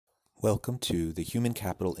Welcome to the Human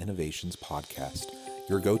Capital Innovations Podcast,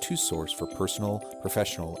 your go-to source for personal,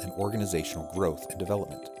 professional, and organizational growth and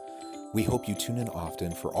development. We hope you tune in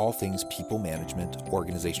often for all things people management,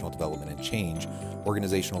 organizational development and change,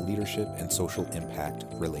 organizational leadership, and social impact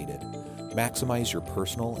related. Maximize your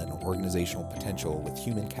personal and organizational potential with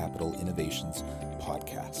Human Capital Innovations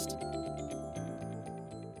Podcast.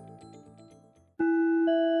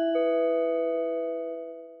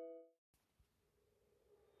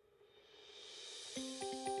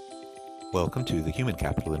 Welcome to the Human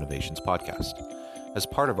Capital Innovations Podcast. As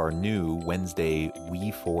part of our new Wednesday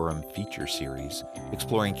We Forum feature series,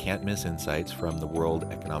 exploring can't-miss insights from the World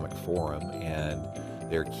Economic Forum and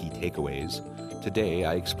their key takeaways, today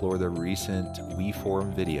I explore the recent We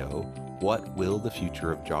Forum video, What Will the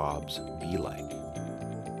Future of Jobs Be Like?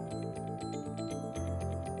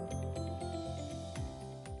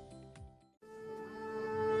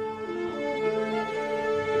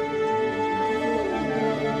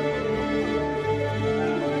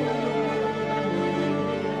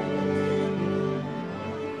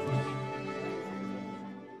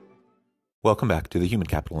 Welcome back to the Human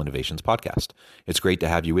Capital Innovations Podcast. It's great to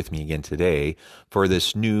have you with me again today for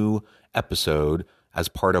this new episode as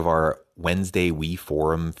part of our Wednesday We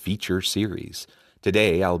Forum feature series.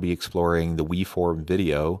 Today, I'll be exploring the We Forum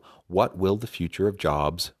video, What Will the Future of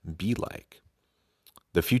Jobs Be Like?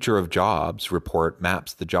 The Future of Jobs report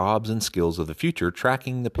maps the jobs and skills of the future,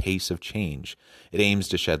 tracking the pace of change. It aims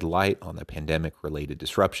to shed light on the pandemic-related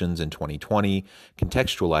disruptions in 2020,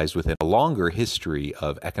 contextualized within a longer history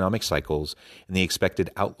of economic cycles and the expected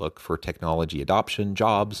outlook for technology adoption,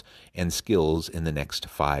 jobs, and skills in the next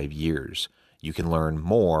 5 years. You can learn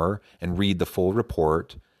more and read the full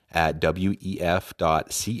report at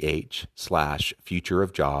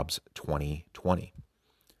wef.ch/futureofjobs2020.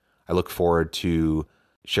 I look forward to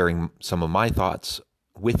sharing some of my thoughts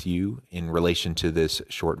with you in relation to this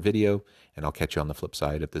short video, and I'll catch you on the flip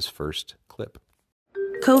side of this first clip.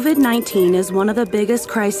 COVID-19 is one of the biggest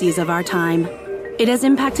crises of our time. It has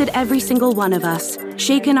impacted every single one of us,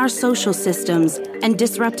 shaken our social systems, and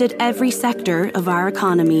disrupted every sector of our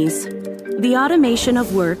economies. The automation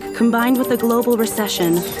of work, combined with a global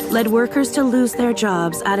recession, led workers to lose their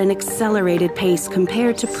jobs at an accelerated pace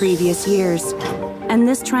compared to previous years. And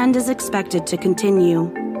this trend is expected to continue.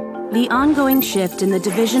 The ongoing shift in the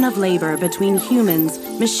division of labor between humans,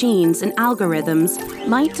 machines, and algorithms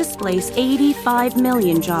might displace 85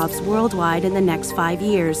 million jobs worldwide in the next 5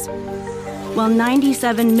 years, while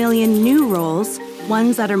 97 million new roles,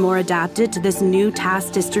 ones that are more adapted to this new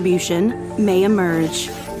task distribution, may emerge.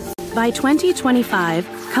 By 2025,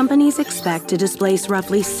 companies expect to displace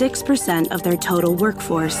roughly 6% of their total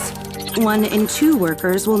workforce. 1 in 2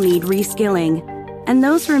 workers will need reskilling, and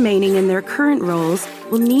those remaining in their current roles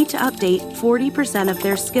will need to update 40% of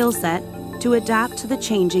their skill set to adapt to the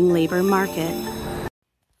changing labor market.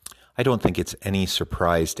 I don't think it's any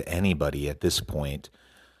surprise to anybody at this point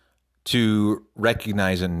to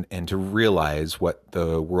recognize and to realize what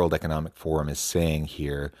the World Economic Forum is saying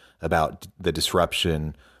here about the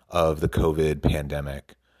disruption of the COVID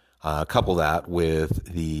pandemic. Couple that with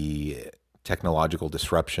the technological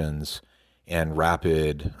disruptions and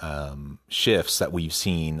rapid shifts that we've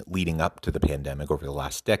seen leading up to the pandemic over the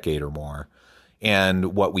last decade or more.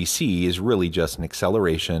 And what we see is really just an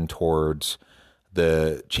acceleration towards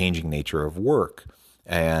the changing nature of work.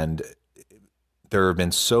 And there have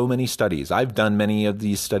been so many studies. I've done many of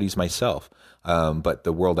these studies myself, but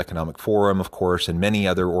the World Economic Forum, of course, and many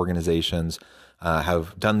other organizations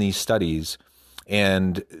have done these studies.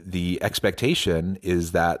 And the expectation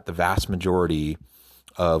is that the vast majority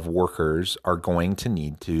of workers are going to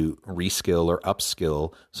need to reskill or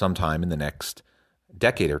upskill sometime in the next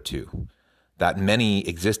decade or two. That many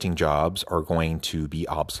existing jobs are going to be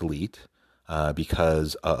obsolete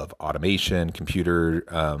because of automation, computer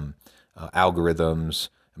algorithms,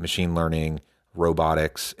 machine learning,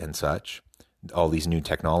 robotics, and such, all these new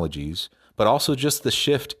technologies, but also just the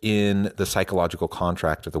shift in the psychological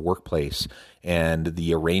contract of the workplace and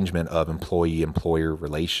the arrangement of employee-employer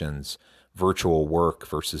relations, virtual work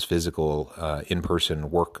versus physical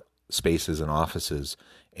in-person work spaces and offices,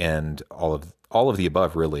 and all of the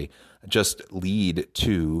above really just lead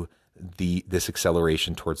to this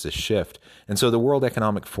acceleration towards this shift. And so the World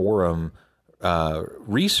Economic Forum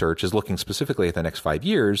research is looking specifically at the next 5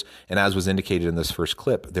 years, and as was indicated in this first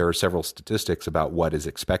clip, there are several statistics about what is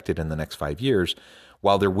expected in the next 5 years.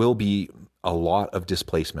 While there will be a lot of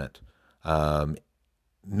displacement,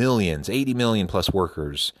 millions, 80 million plus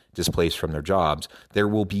workers displaced from their jobs, there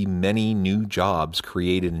will be many new jobs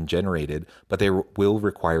created and generated, but they will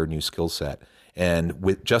require new skill set.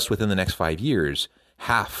 And just within the next 5 years,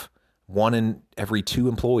 half 1 in every 2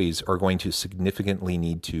 employees are going to significantly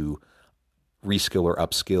need to reskill or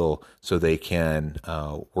upskill so they can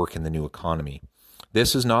work in the new economy.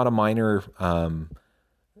 This is not a minor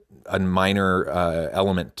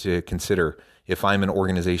element to consider. If I'm an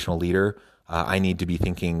organizational leader, I need to be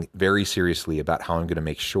thinking very seriously about how I'm going to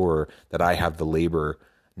make sure that I have the labor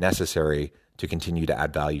necessary to continue to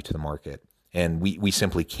add value to the market. And we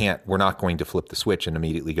simply can't, we're not going to flip the switch and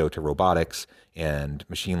immediately go to robotics and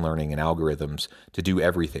machine learning and algorithms to do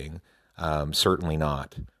everything. Certainly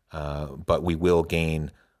not. But we will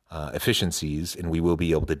gain efficiencies, and we will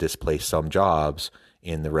be able to displace some jobs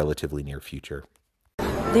in the relatively near future.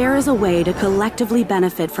 There is a way to collectively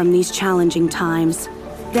benefit from these challenging times.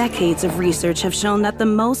 Decades of research have shown that the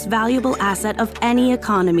most valuable asset of any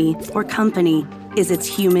economy or company is its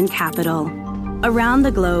human capital. Around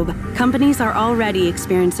the globe, companies are already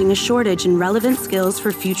experiencing a shortage in relevant skills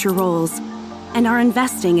for future roles and are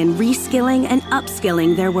investing in reskilling and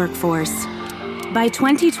upskilling their workforce. By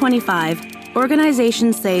 2025,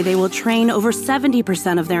 organizations say they will train over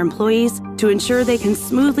 70% of their employees to ensure they can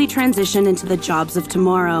smoothly transition into the jobs of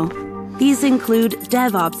tomorrow. These include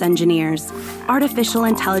DevOps engineers, artificial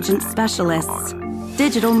intelligence specialists,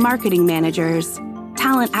 digital marketing managers,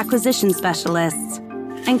 talent acquisition specialists,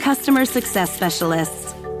 and customer success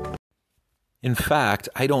specialists. In fact,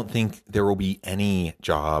 I don't think there will be any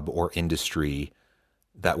job or industry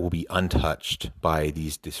that will be untouched by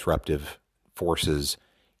these disruptive forces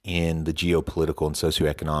in the geopolitical and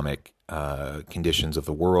socioeconomic conditions of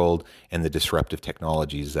the world and the disruptive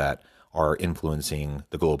technologies that are influencing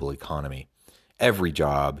the global economy. Every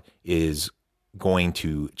job is going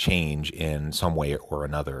to change in some way or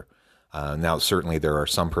another. Now, certainly there are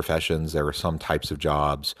some professions, there are some types of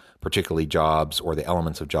jobs, particularly jobs or the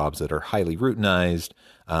elements of jobs that are highly routinized,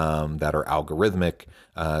 that are algorithmic.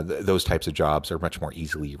 Those types of jobs are much more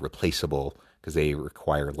easily replaceable because they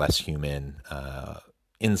require less human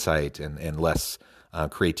insight and less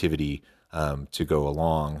creativity to go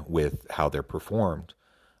along with how they're performed.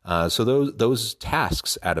 So those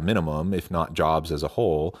tasks at a minimum, if not jobs as a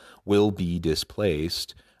whole, will be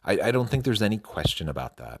displaced. I don't think there's any question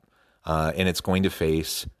about that. And it's going to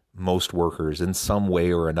face most workers in some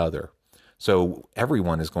way or another. So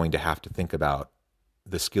everyone is going to have to think about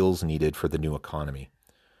the skills needed for the new economy.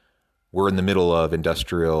 We're in the middle of the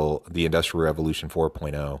Industrial Revolution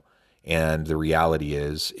 4.0, and the reality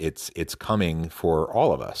is it's coming for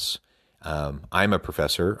all of us. I'm a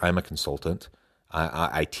professor. I'm a consultant.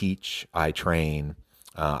 I teach. I train.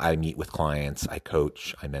 I meet with clients. I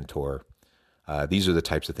coach. I mentor. These are the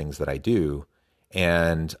types of things that I do.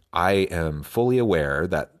 And I am fully aware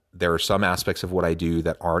that there are some aspects of what I do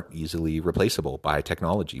that aren't easily replaceable by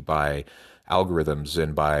technology, by algorithms,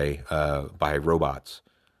 and by robots.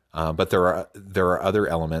 But there are other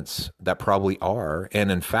elements that probably are,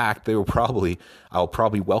 and in fact, I'll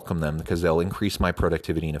probably welcome them because they'll increase my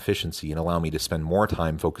productivity and efficiency and allow me to spend more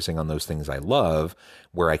time focusing on those things I love,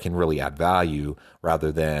 where I can really add value,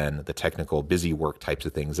 rather than the technical, busy work types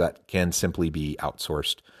of things that can simply be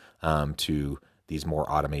outsourced to these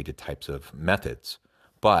more automated types of methods.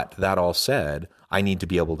 But that all said, I need to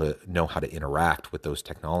be able to know how to interact with those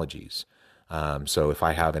technologies. So if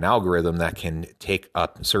I have an algorithm that can take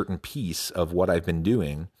up a certain piece of what I've been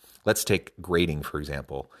doing, let's take grading, for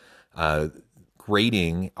example.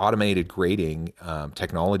 Automated grading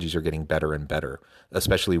technologies are getting better and better,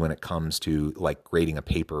 especially when it comes to like grading a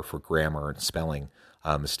paper for grammar and spelling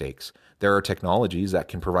mistakes. There are technologies that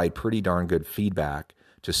can provide pretty darn good feedback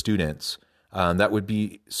to students that would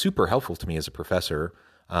be super helpful to me as a professor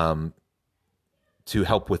to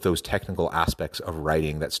help with those technical aspects of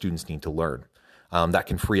writing that students need to learn. That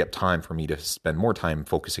can free up time for me to spend more time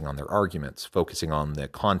focusing on their arguments, focusing on the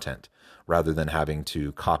content, rather than having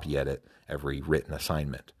to copy edit every written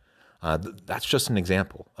assignment. That's just an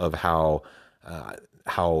example of how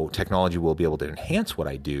technology will be able to enhance what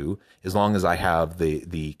I do, as long as I have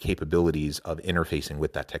the capabilities of interfacing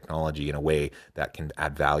with that technology in a way that can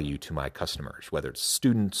add value to my customers, whether it's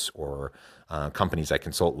students or companies I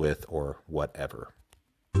consult with or whatever.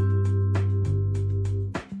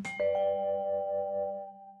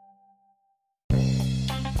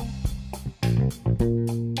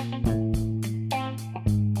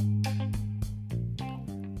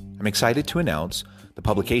 I'm excited to announce the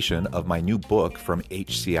publication of my new book from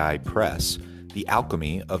HCI Press, The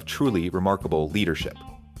Alchemy of Truly Remarkable Leadership: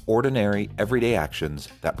 Ordinary, Everyday Actions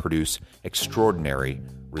That Produce Extraordinary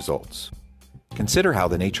Results. Consider how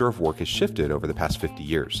the nature of work has shifted over the past 50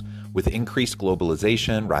 years. With increased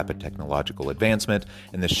globalization, rapid technological advancement,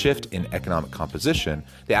 and the shift in economic composition,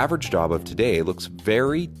 the average job of today looks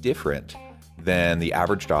very different than the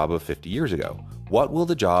average job of 50 years ago. What will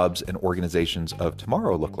the jobs and organizations of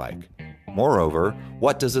tomorrow look like? Moreover,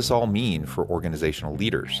 what does this all mean for organizational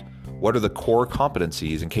leaders? What are the core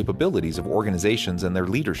competencies and capabilities of organizations and their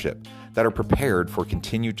leadership that are prepared for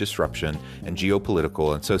continued disruption and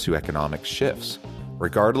geopolitical and socioeconomic shifts?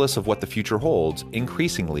 Regardless of what the future holds,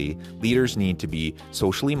 increasingly, leaders need to be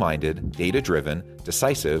socially minded, data-driven,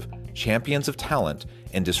 decisive, champions of talent,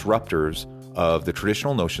 and disruptors of the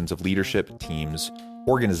traditional notions of leadership, teams,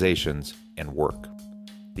 organizations, and work.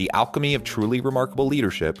 The alchemy of truly remarkable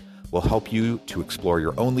leadership will help you to explore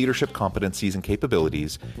your own leadership competencies and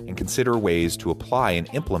capabilities and consider ways to apply and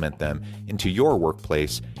implement them into your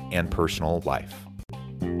workplace and personal life.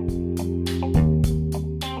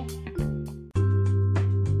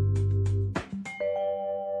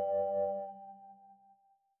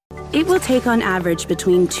 It will take on average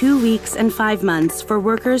between 2 weeks and 5 months for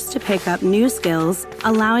workers to pick up new skills,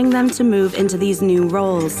 allowing them to move into these new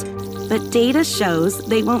roles. But data shows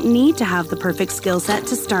they won't need to have the perfect skill set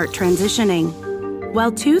to start transitioning.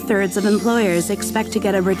 While 2/3 of employers expect to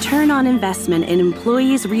get a return on investment in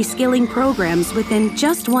employees' reskilling programs within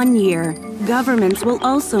just 1 year, governments will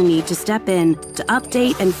also need to step in to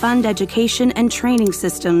update and fund education and training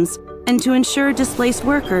systems, and to ensure displaced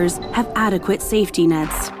workers have adequate safety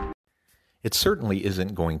nets. It certainly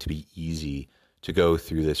isn't going to be easy to go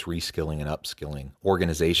through this reskilling and upskilling.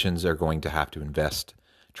 Organizations are going to have to invest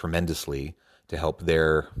tremendously to help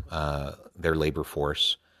their labor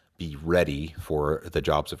force be ready for the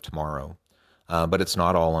jobs of tomorrow. But it's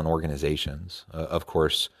not all on organizations. Of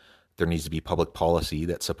course, there needs to be public policy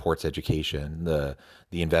that supports education, the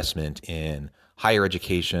investment in higher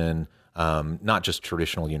education, not just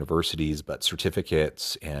traditional universities, but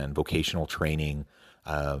certificates and vocational training,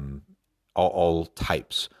 all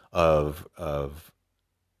types of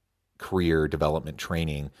career development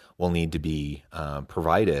training will need to be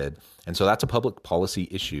provided. And so that's a public policy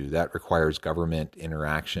issue that requires government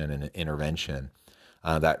interaction and intervention.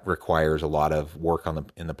 That requires a lot of work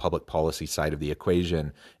in the public policy side of the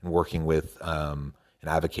equation, and working with and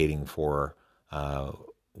advocating for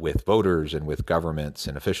with voters and with governments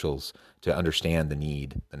and officials to understand the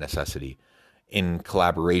need, the necessity, in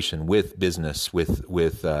collaboration with business,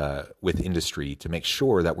 with industry, to make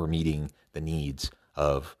sure that we're meeting the needs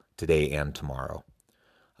of today and tomorrow.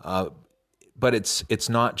 But it's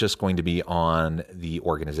not just going to be on the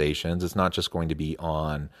organizations. It's not just going to be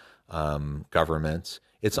on governments.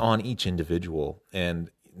 It's on each individual. And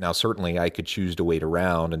now, certainly, I could choose to wait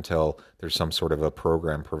around until there's some sort of a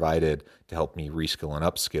program provided to help me reskill and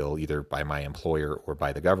upskill, either by my employer or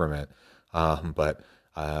by the government. But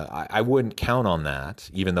I wouldn't count on that,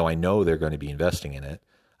 even though I know they're going to be investing in it.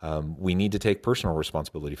 We need to take personal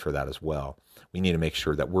responsibility for that as well. We need to make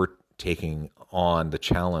sure that we're taking on the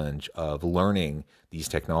challenge of learning these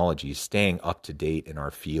technologies, staying up to date in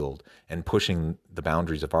our field, and pushing the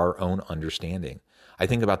boundaries of our own understanding. I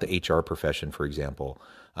think about the HR profession, for example.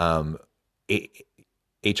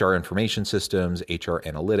 HR information systems, HR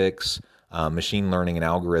analytics, machine learning and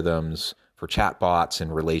algorithms for chatbots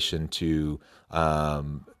in relation to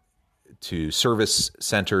service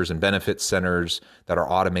centers and benefit centers that are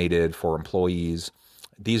automated for employees.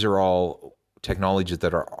 These are all technologies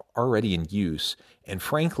that are already in use. And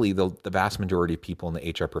frankly, the vast majority of people in the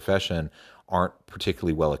HR profession aren't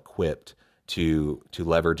particularly well equipped to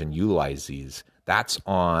leverage and utilize these. That's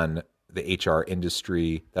on the HR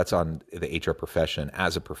industry. That's on the HR profession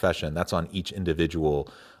as a profession. That's on each individual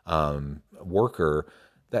worker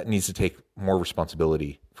that needs to take more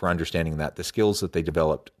responsibility for understanding that the skills that they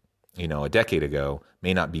developed, a decade ago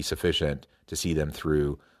may not be sufficient to see them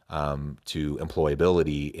through to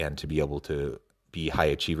employability and to be able to be high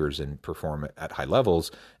achievers and perform at high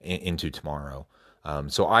levels into tomorrow.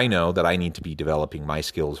 So I know that I need to be developing my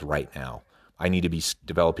skills right now. I need to be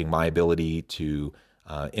developing my ability to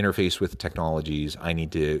interface with technologies. I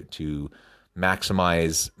need to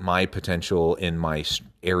maximize my potential in my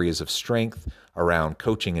areas of strength around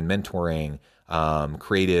coaching and mentoring,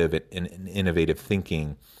 creative and innovative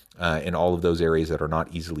thinking, in all of those areas that are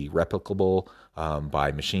not easily replicable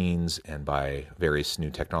by machines and by various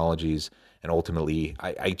new technologies. And ultimately,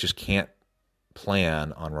 I just can't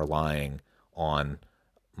plan on relying on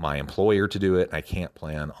my employer to do it. I can't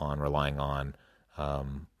plan on relying on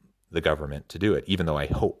the government to do it, even though I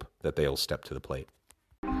hope that they'll step to the plate.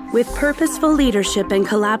 With purposeful leadership and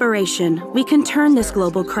collaboration, we can turn this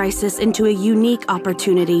global crisis into a unique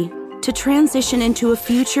opportunity to transition into a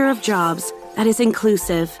future of jobs that is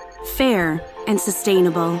inclusive, fair, and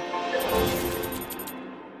sustainable.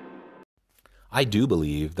 I do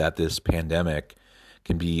believe that this pandemic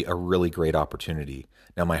can be a really great opportunity,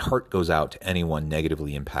 Now, my heart goes out to anyone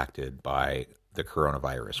negatively impacted by the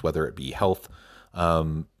coronavirus, whether it be health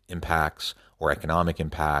impacts or economic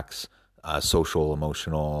impacts, social,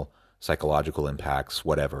 emotional, psychological impacts,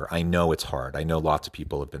 whatever. I know it's hard. I know lots of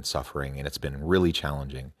people have been suffering and it's been really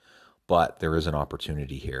challenging, but there is an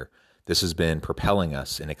opportunity here. This has been propelling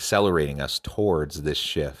us and accelerating us towards this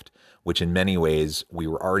shift, which in many ways we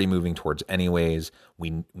were already moving towards anyways.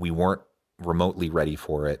 We weren't remotely ready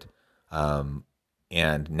for it.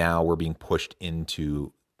 And now we're being pushed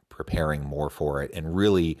into preparing more for it and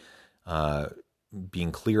really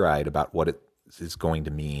being clear-eyed about what it is going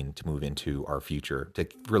to mean to move into our future, to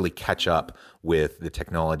really catch up with the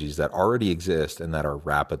technologies that already exist and that are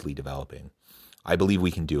rapidly developing. I believe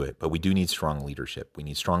we can do it, but we do need strong leadership. We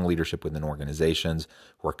need strong leadership within organizations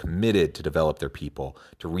who are committed to develop their people,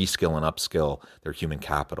 to reskill and upskill their human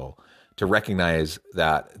capital, to recognize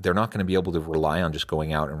that they're not going to be able to rely on just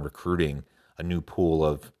going out and recruiting a new pool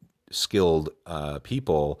of skilled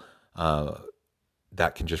people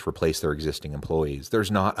that can just replace their existing employees. There's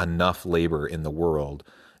not enough labor in the world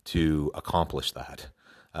to accomplish that.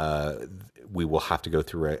 We will have to go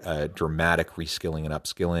through a dramatic reskilling and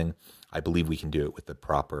upskilling. I believe we can do it with the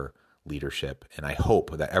proper leadership. And I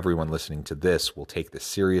hope that everyone listening to this will take this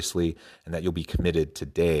seriously and that you'll be committed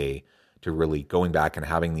today to really going back and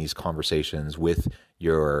having these conversations with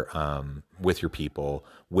your people,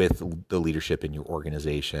 with the leadership in your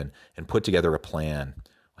organization, and put together a plan.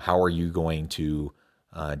 How are you going to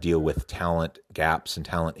deal with talent gaps and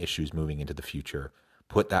talent issues moving into the future?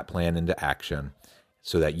 Put that plan into action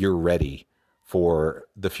so that you're ready for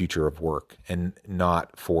the future of work and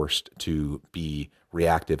not forced to be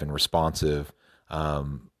reactive and responsive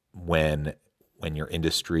when your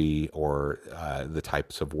industry or the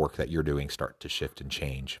types of work that you're doing start to shift and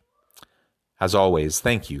change. As always,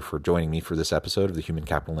 thank you for joining me for this episode of the Human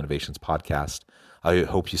Capital Innovations Podcast. I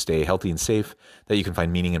hope you stay healthy and safe, that you can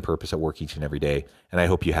find meaning and purpose at work each and every day, and I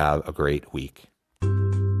hope you have a great week.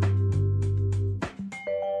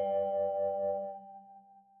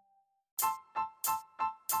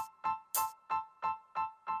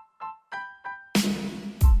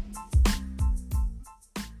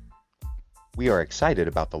 We are excited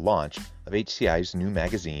about the launch of HCI's new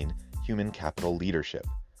magazine, Human Capital Leadership.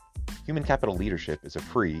 Human Capital Leadership is a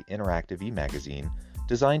free, interactive e-magazine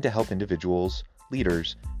designed to help individuals,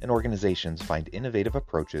 leaders, and organizations find innovative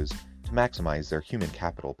approaches to maximize their human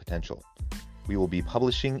capital potential. We will be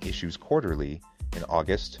publishing issues quarterly in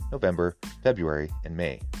August, November, February, and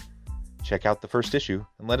May. Check out the first issue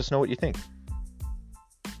and let us know what you think.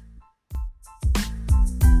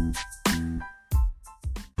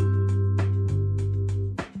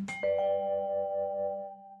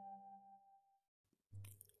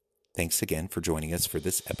 Thanks again for joining us for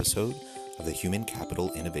this episode of the Human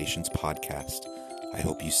Capital Innovations Podcast. I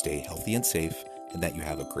hope you stay healthy and safe and that you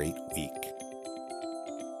have a great week.